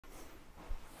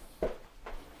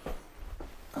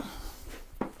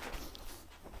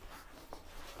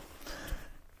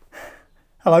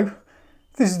Hello,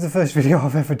 this is the first video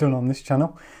I've ever done on this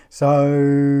channel,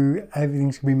 so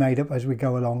everything's going to be made up as we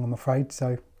go along, I'm afraid.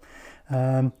 So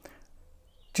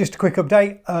just a quick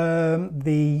update,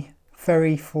 the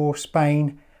ferry for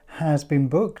Spain has been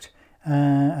booked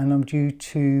and I'm due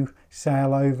to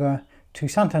sail over to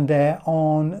Santander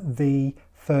on the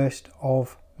 1st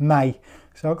of May.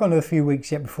 So I've got another few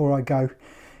weeks yet before I go.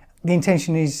 The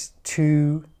intention is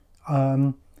to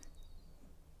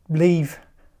leave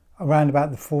around about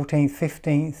the 14th,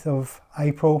 15th of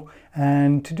April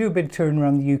and to do a bit of touring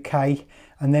around the UK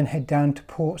and then head down to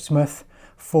Portsmouth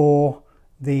for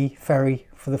the ferry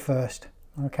for the 1st.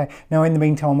 Okay, now in the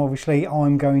meantime obviously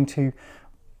I'm going to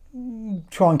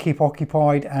try and keep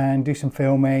occupied and do some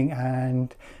filming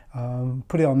and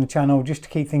put it on the channel just to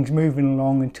keep things moving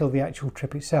along until the actual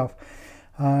trip itself.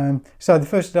 So the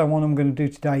first one I'm going to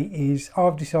do today is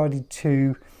I've decided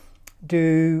to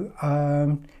do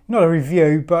not a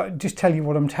review but just tell you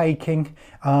what I'm taking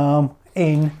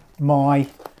in my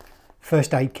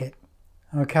first aid kit.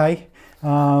 Okay,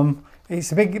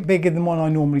 it's a bit bigger than one I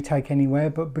normally take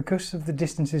anywhere, but because of the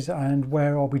distances and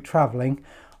where I'll be travelling,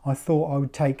 I thought I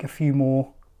would take a few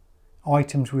more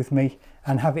items with me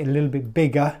and have it a little bit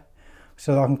bigger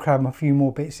so that I can cram a few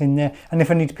more bits in there, and if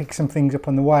I need to pick some things up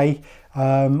on the way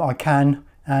I can,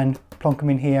 and plonk them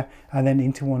in here and then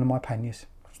into one of my panniers.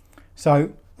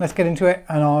 So let's get into it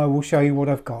and I will show you what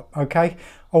I've got. Okay.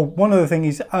 Oh, one other thing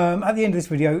is at the end of this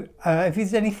video, if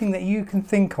there's anything that you can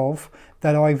think of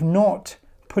that I've not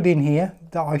put in here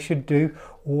that I should do,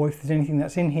 or if there's anything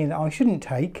that's in here that I shouldn't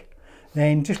take,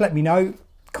 then just let me know.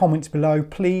 Comments below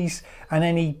please, and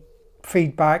any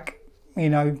feedback, you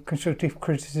know, constructive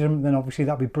criticism, then obviously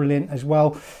that'd be brilliant as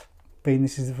well, being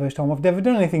this is the first time I've never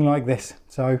done anything like this.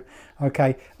 So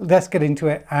okay, let's get into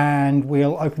it and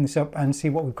we'll open this up and see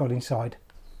what we've got inside.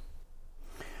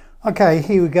 Okay,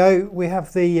 here we go. We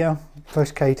have the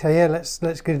first kit here. Let's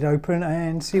get it open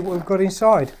and see what we've got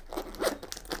inside.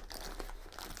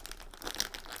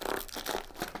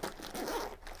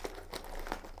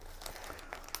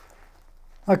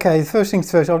 Okay, the first things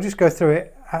first, I'll just go through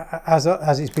it as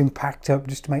it's been packed up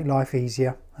just to make life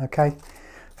easier. Okay,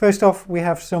 first off we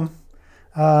have some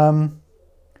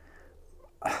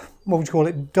what would you call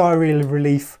it, diarrhea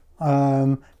relief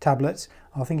tablets.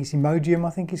 I think it's Imodium, I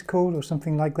think it's called, or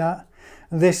something like that.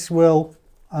 This will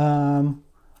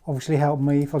obviously help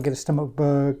me if I get a stomach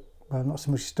bug, well, not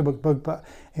so much a stomach bug, but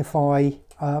if I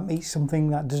eat something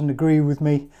that doesn't agree with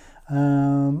me,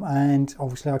 and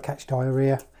obviously I catch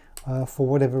diarrhea for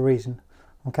whatever reason.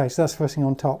 Okay, so that's the first thing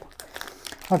on top.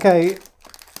 Okay,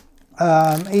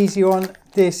 easy one.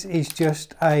 This is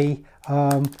just a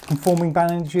conforming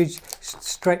bandage,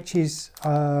 stretches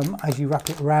as you wrap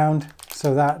it around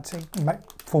so that it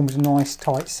forms a nice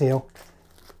tight seal.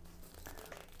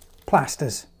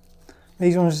 Plasters.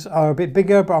 These ones are a bit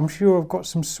bigger, but I'm sure I've got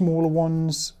some smaller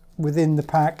ones within the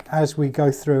pack as we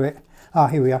go through it. Ah,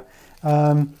 here we are.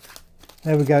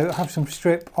 There we go. I have some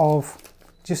strip of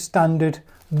just standard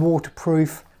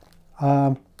waterproof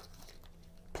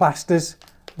plasters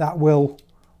that will,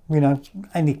 you know,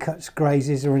 any cuts,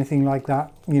 grazes or anything like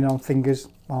that, you know, fingers,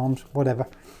 arms, whatever.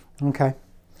 Okay,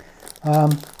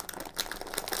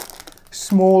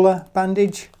 smaller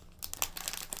bandage,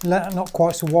 not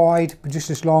quite so wide but just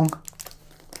as long.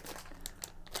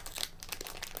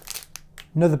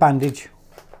 Another bandage.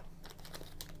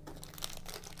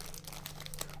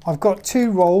 I've got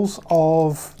 2 rolls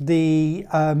of the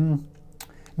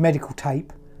medical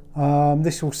tape.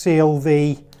 This will seal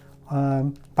the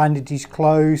bandages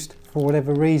closed for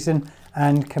whatever reason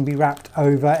and can be wrapped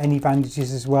over any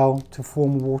bandages as well to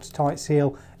form a watertight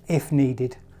seal if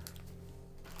needed.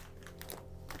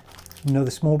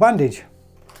 Another small bandage.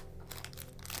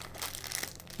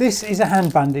 This is a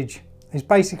hand bandage. It's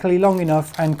basically long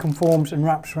enough and conforms and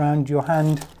wraps around your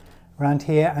hand, around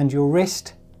here, and your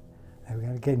wrist. There we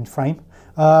go, get in frame,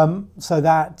 so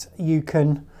that you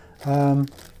can,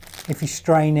 if you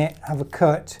strain it, have a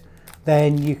cut,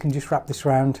 then you can just wrap this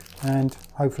around and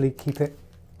hopefully keep it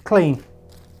clean.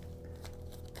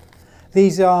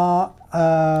 These are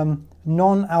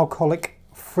non-alcohol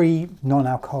free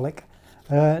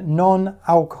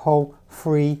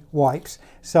wipes,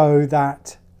 so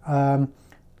that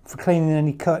for cleaning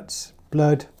any cuts,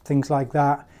 blood, things like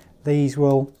that, these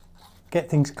will get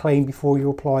things clean before you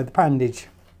apply the bandage.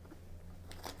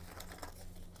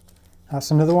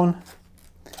 That's another one.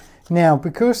 Now,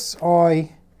 because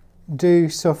I do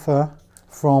suffer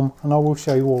from, and I will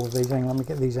show you all of these, hang on, let me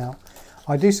get these out.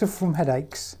 I do suffer from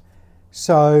headaches,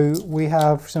 so we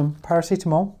have some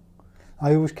paracetamol,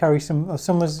 I always carry some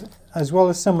as well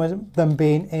as some of them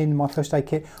being in my first aid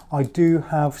kit. I do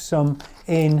have some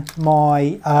in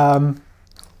my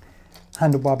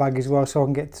handlebar bag as well, so I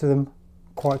can get to them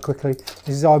quite quickly. This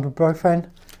is ibuprofen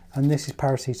and this is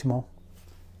paracetamol.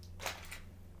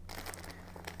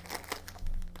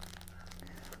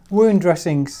 Wound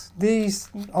dressings. These,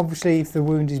 obviously, if the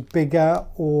wound is bigger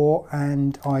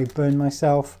and I burn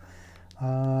myself,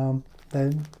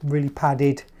 they're really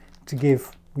padded to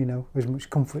give, you know, as much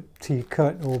comfort to your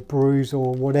cut or bruise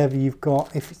or whatever you've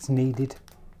got if it's needed.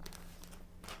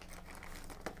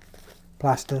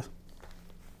 Plaster.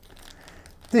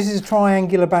 This is a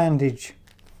triangular bandage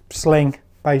sling,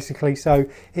 basically. So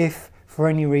if for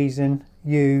any reason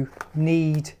you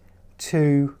need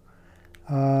to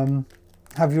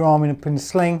have your arm up in a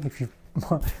sling, if you've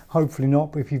hopefully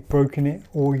not, but if you've broken it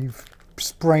or you've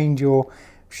sprained your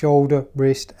shoulder,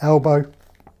 wrist, elbow,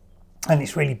 and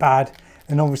it's really bad,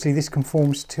 then obviously this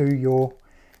conforms to your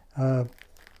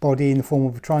body in the form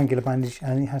of a triangular bandage,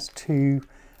 and it has two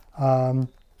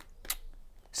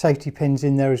safety pins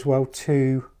in there as well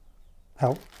to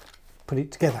help put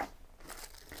it together.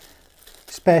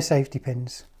 Spare safety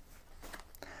pins.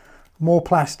 More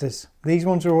plasters. These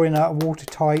ones are all in a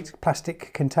watertight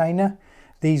plastic container.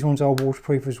 These ones are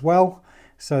waterproof as well,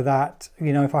 so that,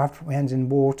 you know, if I have to put my hands in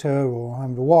water or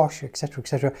I'm to wash, etc.,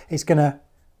 etc., it's gonna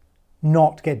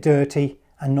not get dirty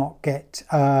and not get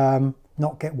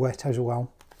wet as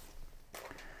well.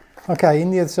 Okay,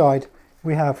 in the other side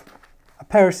we have a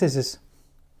pair of scissors,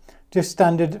 just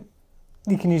standard.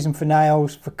 You can use them for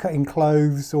nails, for cutting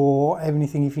clothes, or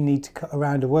anything if you need to cut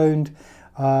around a wound.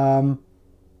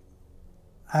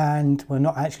 And well,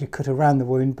 not actually cut around the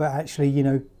wound, but actually, you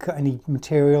know, cut any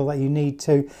material that you need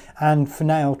to, and for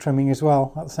nail trimming as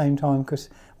well at the same time, because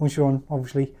once you're on,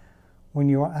 obviously, when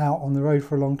you're out on the road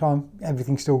for a long time,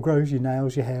 everything still grows, your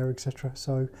nails, your hair, etc.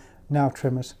 So nail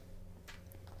trimmers.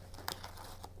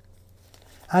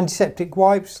 Antiseptic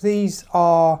wipes. These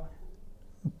are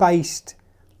based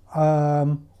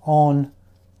on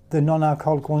the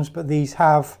non-alcoholic ones, but these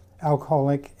have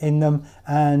alcoholic in them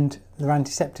and they're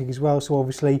antiseptic as well, so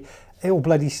obviously it will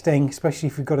bloody sting, especially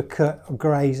if you've got a cut or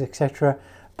graze, etc.,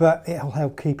 but it'll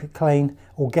help keep it clean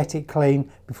or get it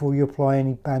clean before you apply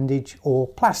any bandage or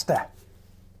plaster.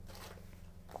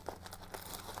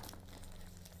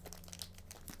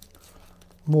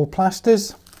 More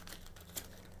plasters.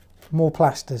 More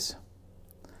plasters.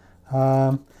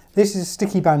 This is a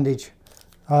sticky bandage.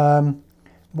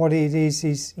 What it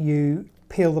is you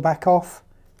peel the back off,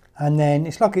 and then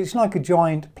it's like a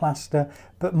giant plaster,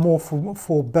 but more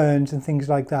for burns and things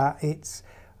like that. It's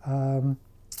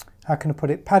how can I put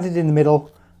it? Padded in the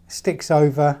middle, sticks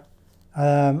over,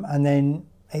 and then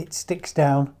it sticks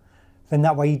down. Then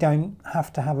that way you don't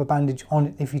have to have a bandage on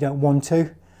it if you don't want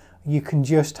to. You can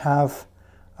just have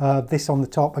this on the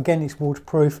top. Again, it's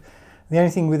waterproof. The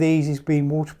only thing with these is being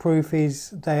waterproof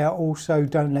is they are also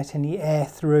don't let any air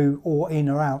through or in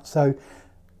or out, so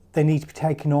they need to be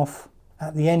taken off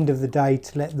at the end of the day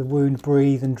to let the wound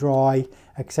breathe and dry,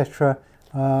 etc.,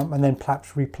 and then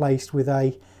perhaps replaced with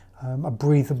a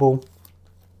breathable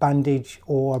bandage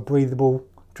or a breathable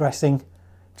dressing,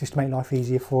 just to make life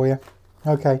easier for you.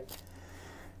 Okay,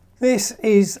 this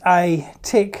is a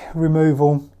tick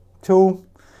removal tool.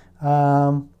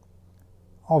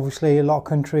 Obviously a lot of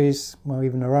countries, well,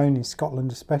 even our own in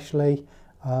Scotland especially,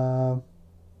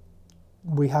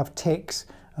 we have ticks.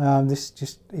 This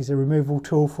just is a removal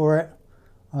tool for it,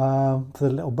 for the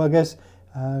little buggers,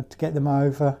 to get them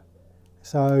over.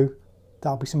 So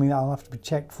that'll be something that I'll have to be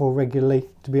checked for regularly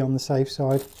to be on the safe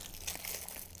side.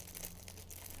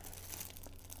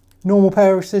 Normal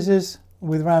pair of scissors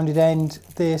with rounded end.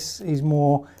 This is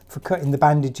more for cutting the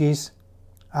bandages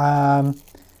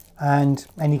and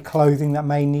any clothing that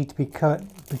may need to be cut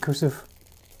because of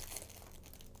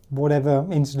whatever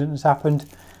incident has happened.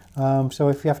 So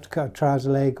if you have to cut a trouser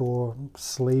leg or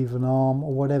sleeve, an arm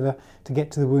or whatever to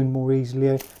get to the wound more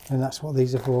easily, then that's what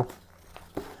these are for.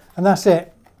 And that's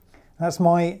it. That's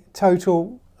my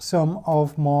total sum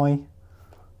of my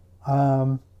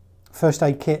first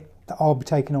aid kit that I'll be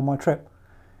taking on my trip.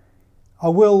 I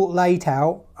will lay it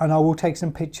out and I will take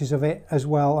some pictures of it as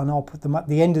well, and I'll put them at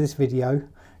the end of this video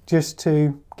just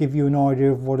to give you an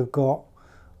idea of what I've got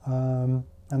and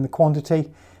the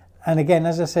quantity. And again,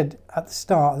 as I said at the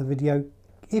start of the video,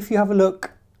 if you have a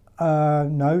look,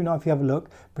 no, not if you have a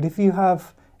look, but if you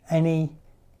have any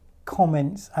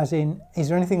comments, as in, is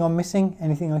there anything I'm missing,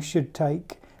 anything I should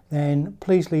take, then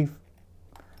please leave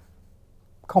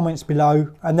comments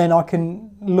below, and then I can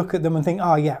look at them and think,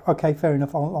 oh yeah, okay, fair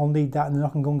enough, I'll need that, and then I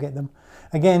can go and get them.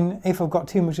 Again, if I've got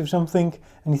too much of something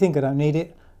and you think I don't need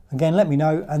it, again, let me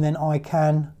know, and then I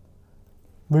can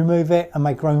remove it and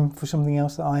make room for something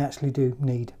else that I actually do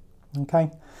need.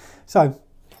 Okay, so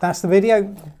that's the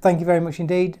video. Thank you very much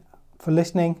indeed for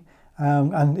listening.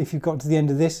 And if you've got to the end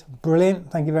of this,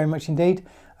 brilliant. Thank you very much indeed.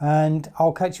 And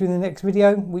I'll catch you in the next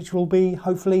video, which will be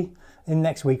hopefully in the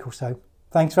next week or so.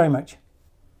 Thanks very much.